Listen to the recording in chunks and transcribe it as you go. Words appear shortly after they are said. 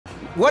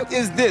What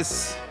is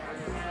this?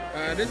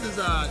 This is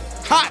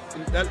Hot.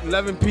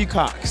 11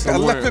 peacocks.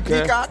 11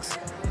 peacocks?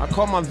 I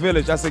called my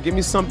village. I said, give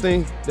me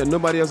something that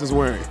nobody else is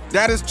wearing.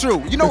 That is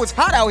true. You know it's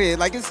hot out here.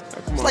 Like it's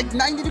like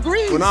 90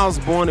 degrees. When I was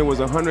born, it was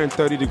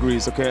 130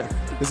 degrees, okay?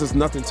 This is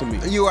nothing to me.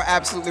 You are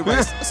absolutely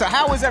right. So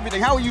how is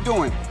everything? How are you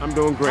doing? I'm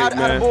doing great, man.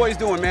 How the boys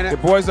doing, man? The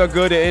boys are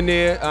good. They're in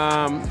there.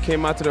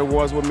 Came out to the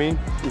awards with me.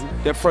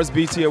 Their first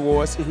BT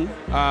Awards.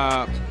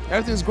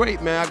 Everything's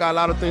great, man. I got a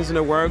lot of things in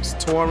the works,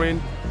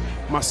 touring.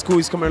 My school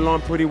is coming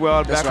along pretty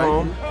well back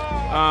home.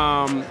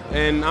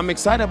 And I'm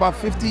excited about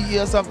 50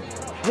 years of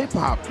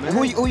hip-hop, man.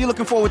 Who are you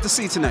looking forward to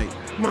see tonight?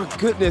 My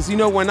goodness, you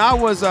know, when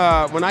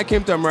I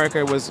came to America,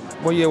 it was,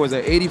 what year was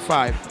it?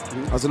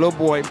 85. I was a little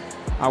boy.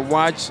 I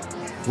watched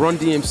Run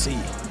DMC.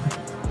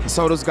 I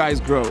saw those guys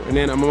grow. And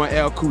then I'm on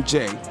my Cool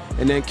J.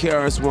 And then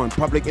KRS-One,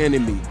 Public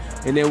Enemy.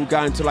 And then we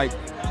got into like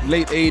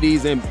late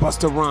 80s and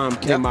Busta Rhymes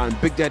came out, and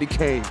Big Daddy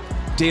Kane,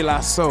 De La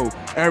Soul,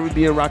 Eric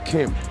B. and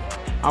Rakim.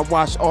 I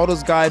watched all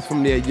those guys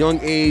from their young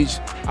age.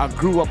 I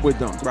grew up with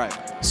them. Right.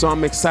 So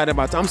I'm excited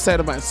about that. I'm excited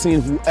about seeing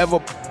whoever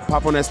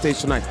pop on that stage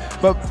tonight.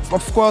 But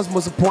of course,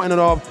 most important of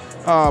all,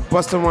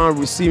 Busta Rhymes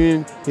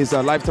receiving his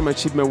Lifetime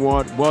Achievement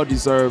Award, well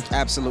deserved.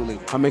 Absolutely.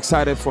 I'm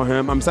excited for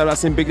him. I'm excited about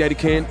seeing Big Daddy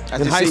Kane.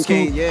 In high school,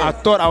 Kane, yeah. I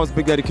thought I was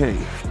Big Daddy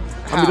Kane.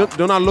 I mean,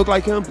 don't I look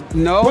like him?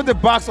 No. Put the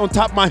box on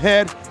top of my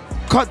head,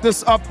 cut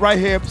this up right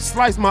here,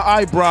 slice my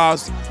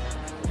eyebrows,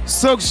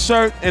 silk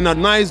shirt, and a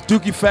nice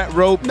dookie fat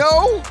robe.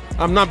 No.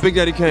 I'm not Big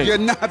Daddy Kane. You're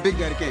not Big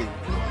Daddy Kane.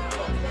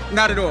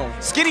 Not at all.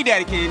 Skinny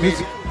Daddy Kane,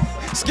 baby.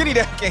 Skinny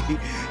Daddy Kane.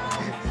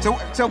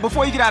 So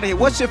before you get out of here,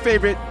 what's your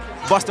favorite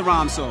Busta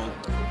Rhymes song?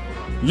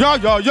 Yeah,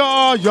 yeah,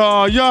 yeah,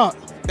 yeah, yeah.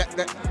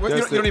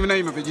 You don't even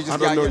name it, you just I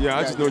don't know, yeah.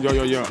 I just know yeah,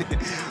 yeah, yeah.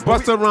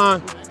 Busta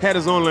Rhymes had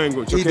his own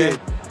language, okay? He did.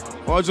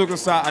 All jokes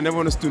aside, I never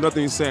understood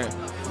nothing he said,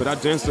 but I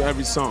danced to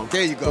every song.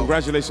 There you go.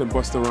 Congratulations,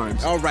 Busta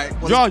Rhymes. All right.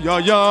 Well, yeah, yeah,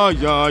 yeah,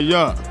 yeah,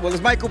 yeah. Well,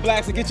 it's Michael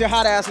Blackson. Get your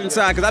hot ass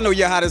inside, because I know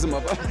you're hot as a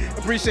mother.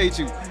 Appreciate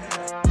you.